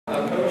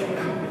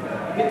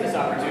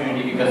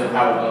opportunity because of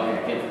how well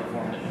your kids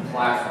performed in the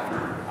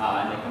classroom,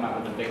 and they come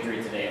out with a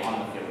victory today on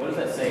the field. What does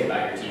that say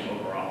about your team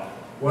overall?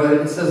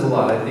 Well, it says a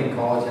lot. I think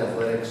college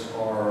athletics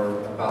are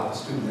about the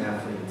student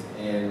athlete,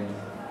 and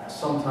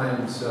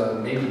sometimes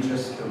maybe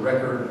just the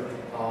record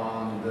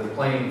on the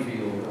playing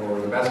field or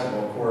the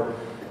basketball court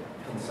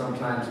can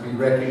sometimes be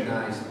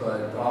recognized,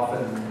 but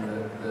often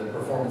the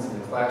performance in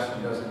the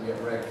classroom doesn't get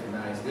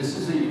recognized. This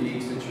is a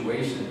unique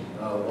situation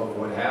of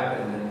what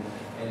happened,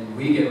 and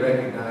we get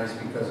recognized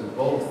because of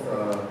both.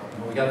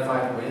 We got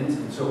 5 wins,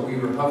 and so we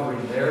were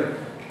hovering there,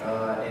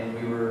 and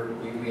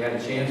we had a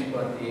chance,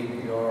 but the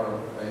APR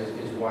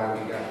is why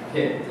we got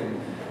picked.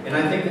 And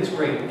I think it's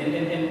great,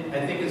 and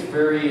I think it's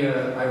very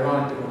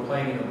ironic that we're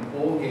playing in a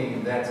bowl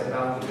game that's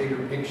about the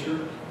bigger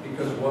picture,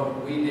 because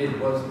what we did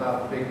was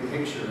about the bigger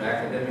picture,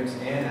 academics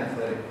and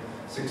athletic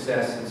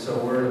success, and so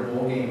we're in a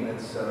bowl game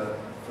that's a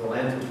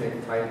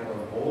philanthropic type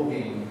of bowl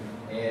game,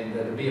 and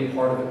to be a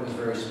part of it was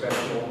very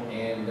special,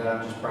 and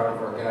I'm just proud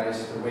of our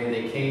guys, the way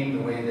they came,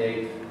 the way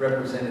they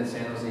represented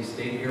San Jose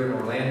State here in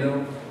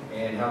Orlando,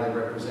 and how they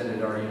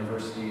represented our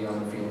university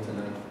on the field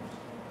tonight.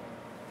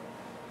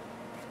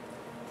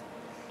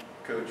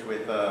 Coach,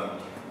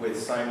 with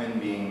Simon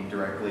being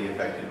directly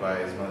affected by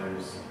his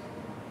mother's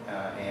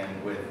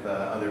and with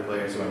other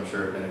players who I'm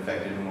sure have been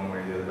affected in one way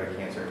or the other by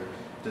cancer,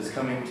 does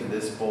coming to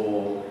this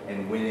bowl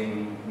and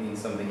winning mean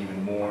something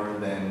even more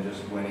than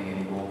just winning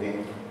any bowl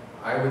game?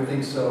 I would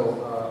think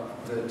so.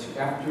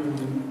 After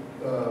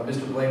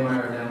Mr.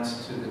 Blameyer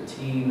announced to the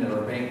team at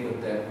our banquet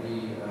that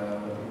we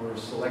were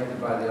selected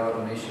by the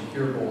Autonation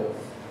Cure Bowl,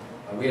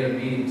 we had a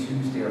meeting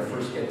Tuesday, our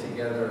first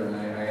get-together, and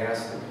I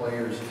asked the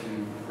players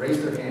to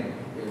raise their hand.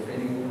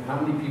 How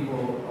many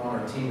people on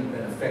our team have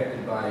been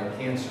affected by a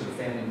cancer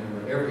family member?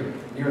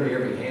 Nearly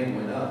every hand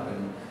went up,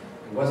 and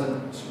it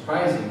wasn't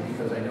surprising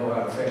because I know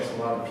how it affects a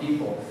lot of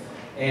people.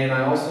 And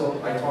I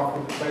talked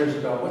with the players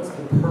about what's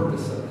the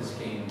purpose of this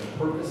game. The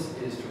purpose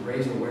is to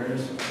raise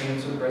awareness of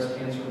cancer, breast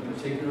cancer in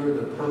particular.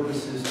 The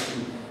purpose is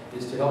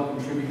to help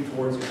contribute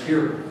towards a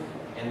cure.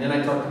 And then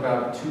I talked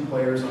about 2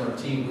 players on our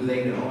team who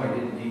they know. I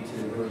didn't need to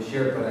really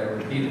share it, but I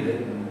repeated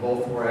it, and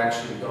both were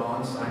actually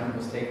gone. Simon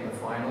was taking the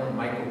final, and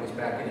Michael was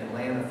back in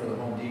Atlanta for the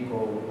Home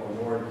Depot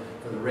Award,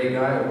 for the Ray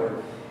Guy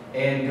Award,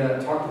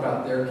 and talked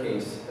about their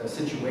case,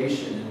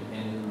 situation,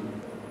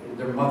 and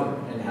their mother,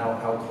 and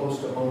how close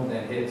to home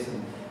that hits.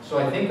 And so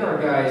I think our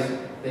guys,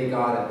 they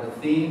got it. The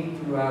theme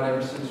throughout,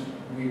 ever since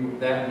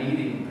that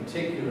meeting in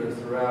particular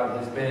throughout,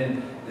 has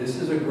been, this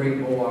is a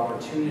great bowl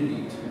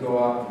opportunity to go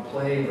out and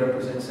play and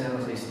represent San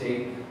Jose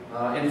State,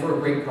 and for a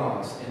great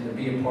cause. And to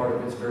be a part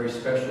of it's very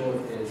special.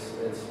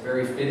 It's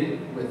very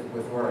fitting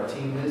with where our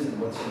team is and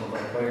what some of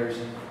our players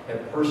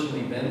have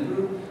personally been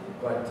through.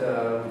 But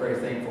we're very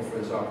thankful for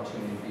this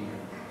opportunity to be here.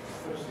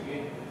 Coach, the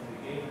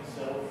game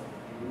itself,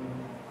 you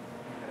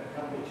had a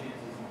couple of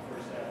chances in the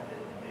first half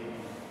that maybe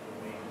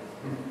the main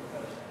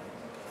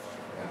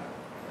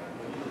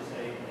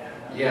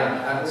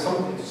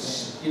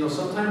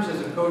sometimes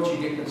as a coach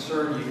you get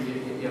concerned,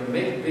 you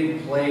make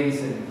big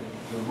plays and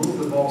you move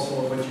the ball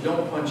so, but you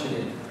don't punch it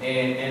in.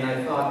 And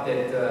I thought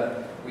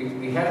that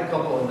we had a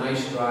couple of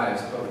nice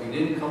drives, but we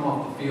didn't come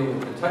off the field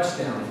with the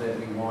touchdowns that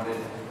we wanted.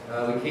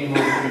 We came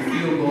off with the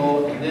field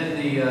goal, and then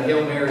the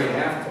Hail Mary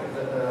after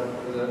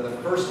the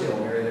first Hail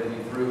Mary that we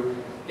threw,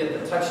 get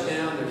the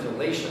touchdown, there's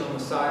elation on the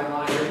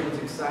sideline,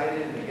 everyone's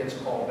excited, and it gets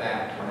called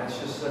back. And that's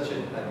just such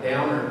a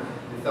downer.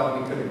 We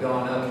thought we could have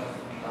gone up,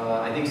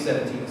 I think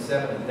 17-7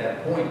 at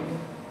that point.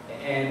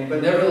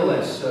 But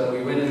nevertheless,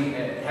 we went in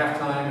at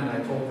halftime, and I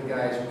told the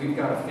guys, we've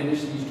got to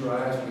finish these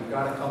drives, we've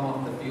got to come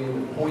off the field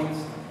with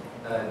points.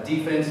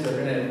 Defense,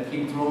 they're going to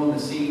keep throwing the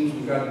seams.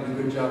 We've got to do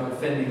a good job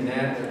defending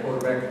that. The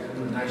quarterback is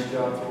doing a nice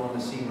job throwing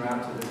the seam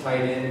route to the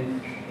tight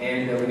end.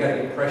 And we got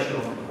to get pressure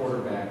on the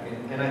quarterback.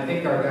 And I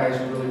think our guys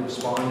really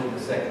responded in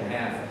the second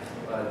half.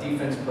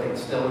 Defense played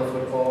stellar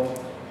football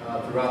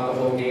throughout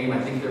the whole game.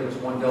 I think there was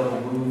one double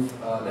move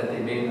that they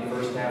made in the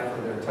first half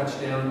for their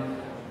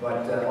touchdown.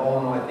 But all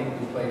in all, I think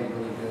we played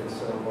really good.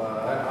 So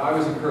I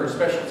was encouraged.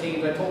 Special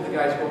teams, I told the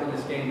guys going into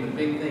this game, the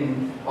big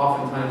thing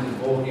oftentimes in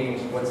bowl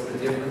games, what's the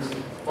difference?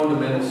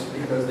 Fundamentals,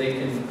 because they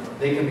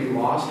can be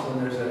lost when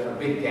there's a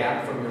big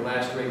gap from your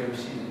last regular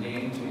season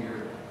game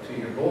to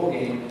your bowl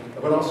game.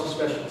 But also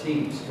special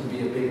teams can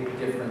be a big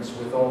difference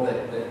with all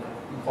that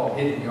we call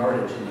hidden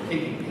yardage in the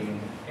kicking game.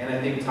 And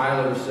I think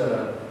Tyler's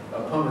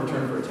punt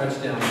return for a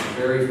touchdown is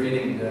very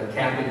fitting,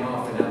 capping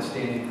off an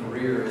outstanding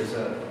career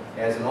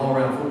as an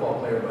all-around football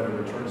player, but a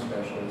return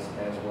specialist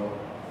as well.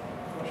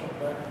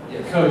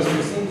 Yeah, Coach,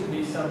 there seems to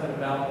be something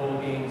about bowl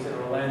games in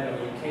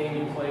Orlando. You came,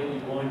 you played,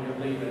 you won,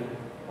 you're leaving.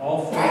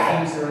 All 4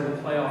 teams that are in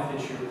the playoff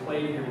this year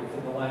played here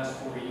within the last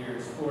 4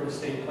 years. Florida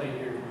State played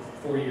here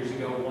 4 years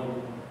ago,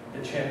 won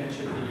the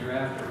championship the year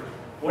after.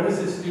 What does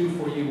this do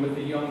for you with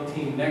the young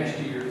team next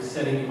year,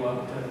 setting you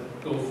up to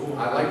go forward?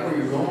 I like where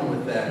you're going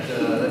with that.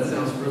 That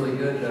sounds really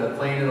good,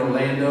 playing in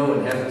Orlando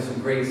and having some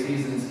great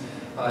seasons.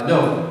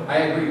 No, I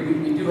agree.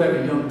 We do have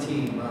a young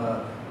team.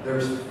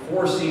 There's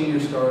 4 senior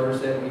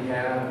starters that we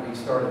have. We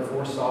started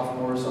 4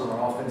 sophomores on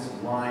our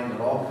offensive line.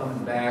 They're all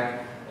coming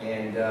back,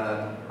 and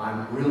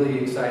I'm really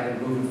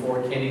excited moving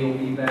forward. Kenny will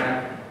be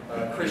back.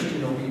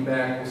 Christian will be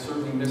back. We'll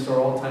certainly miss our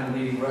all-time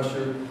leading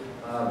rusher.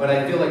 But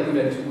I feel like we've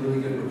had 2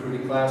 really good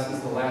recruiting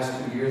classes the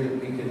last 2 years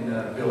that we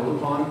can build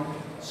upon.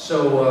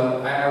 So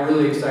I'm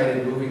really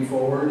excited moving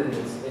forward, and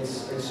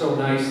it's so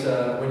nice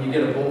when you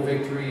get a bowl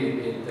victory.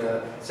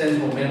 It sends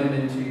momentum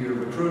into your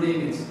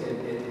recruiting.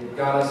 It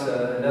got us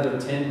another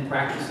 10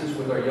 practices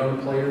with our young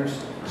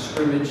players,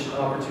 scrimmage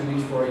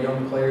opportunities for our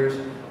young players.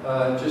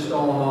 Just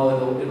all in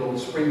all, it'll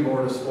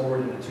springboard us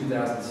forward into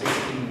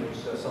 2016, which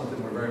is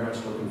something we're very much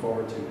looking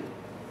forward to.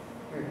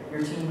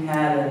 Your team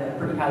had a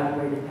pretty highly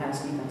rated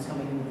pass defense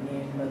coming into the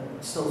game,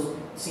 but still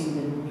seemed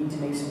to need to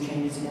make some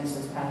changes against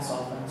this pass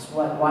offense.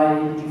 Why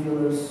did you feel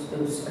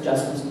those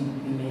adjustments needed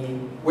to be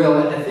made?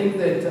 Well, I think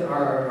that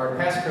our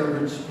pass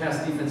coverage,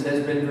 pass defense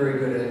has been very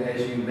good,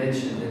 as you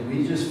mentioned, and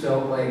we just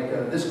felt like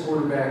this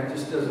quarterback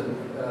just did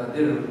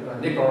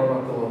Nick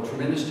Arbuckle a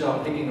tremendous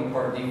job picking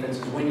apart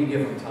defenses when you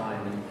give him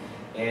time,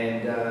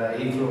 and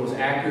he throws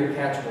accurate,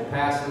 catchable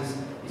passes.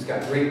 He's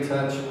got great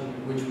touch,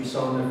 which we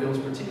saw in the Bills,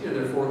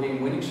 particularly their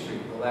 4-game winning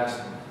streak the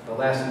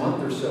last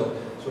month or so.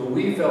 So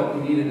we felt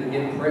we needed to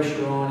get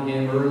pressure on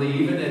him early,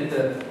 even at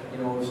the,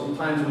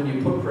 sometimes when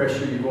you put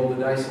pressure, you roll the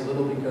dice a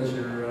little because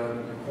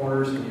your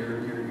corners and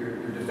your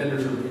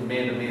defenders are in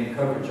man-to-man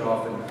coverage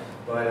often.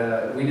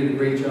 But we did a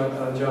great job.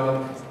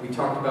 We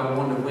talked about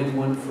wanting to win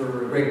one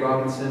for Greg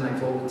Robinson. I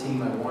told the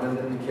team I wanted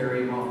them to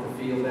carry him off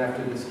the field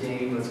after this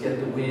game. Let's get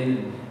the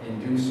win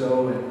and do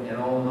so. And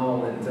all in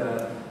all,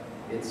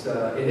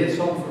 it hits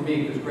home for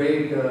me because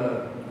Greg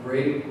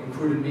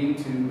recruited me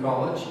to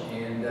college,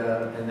 and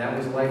that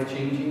was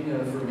life-changing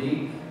for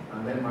me.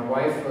 I met my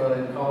wife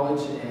in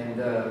college, and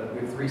we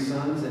have 3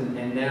 sons,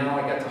 and now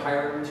I got to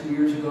hire her 2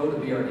 years ago to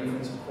be our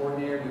defensive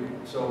coordinator.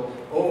 So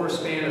over a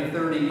span of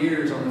 30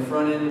 years on the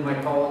front end of my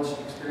college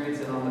experience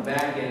and on the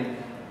back end,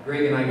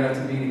 Greg and I got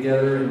to be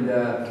together, and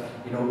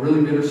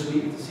really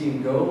bittersweet to see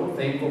him go.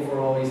 Thankful for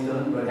all he's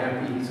done, but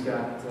happy he's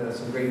got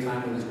some great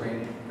time with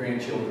his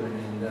grandchildren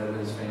and with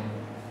his family.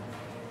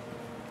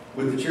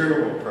 With the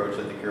charitable approach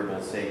that the Cure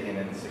Bowl's taken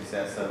and the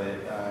success of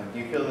it, do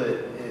you feel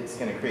that it's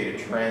going to create a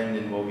trend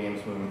in bowl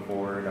games moving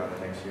forward on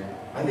the next year?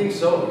 I think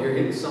so. You're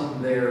hitting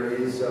something there.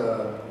 Is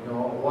a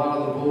lot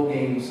of the bowl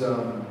games.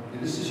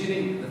 This is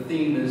unique. The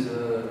theme is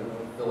a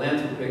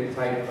philanthropic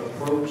type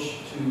approach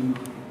to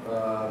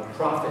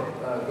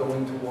profit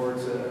going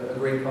towards a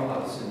great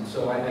cause, and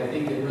so I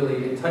think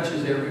it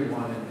touches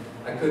everyone. And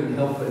I couldn't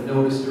help but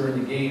notice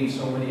during the game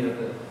so many of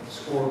the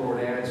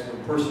scoreboard ads were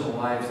personal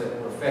lives that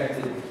were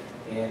affected.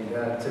 And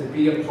to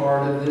be a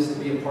part of this, to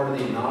be a part of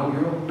the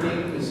inaugural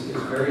game is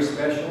very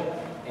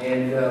special.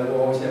 And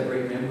we'll always have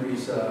great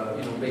memories,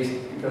 based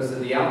because of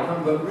the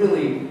outcome, but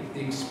really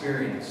the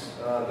experience.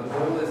 The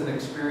bowl is an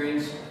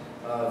experience,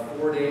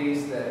 4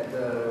 days that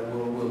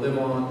we'll live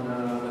on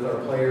with our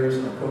players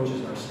and our coaches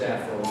and our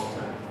staff for a long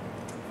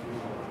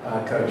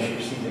time. Coach,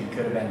 your season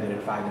could have ended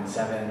at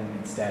 5-7.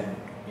 Instead,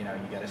 you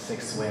got a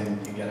 6th win,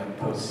 you get a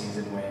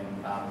postseason win.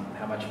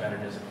 How much better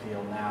does it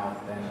feel now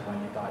than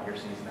when you thought your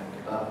season ended?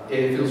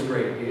 It feels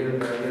great.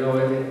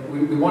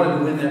 We wanted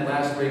to win that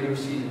last regular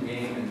season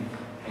game,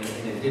 and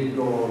it didn't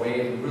go our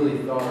way. We really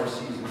thought our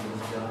season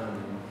was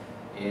done.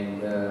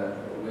 And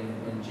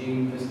when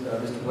Gene,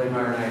 Mr.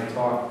 Blameyer and I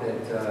talked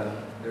that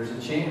there's a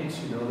chance,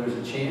 there's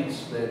a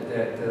chance that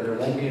there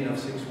won't be enough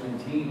 6-win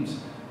teams.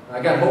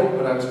 I got hope,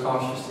 but I was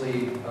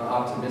cautiously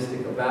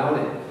optimistic about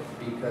it,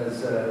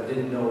 because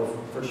didn't know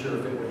for sure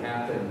if it would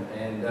happen.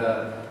 And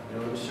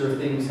sure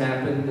things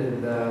happened,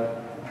 and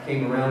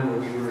came around where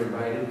we were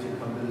invited to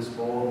come to this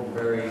bowl. I'm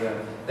very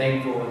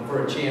thankful and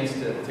for a chance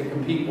to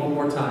compete one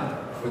more time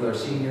with our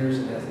seniors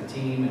and as a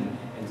team,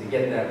 and to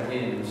get that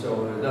win. And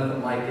so there's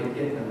nothing like it,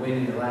 getting a win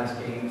in your last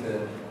game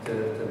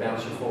to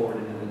bounce you forward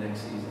into the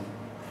next season.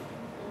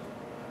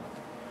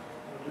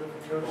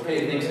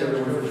 Okay, thanks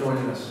everyone for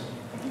joining us.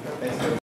 Thanks.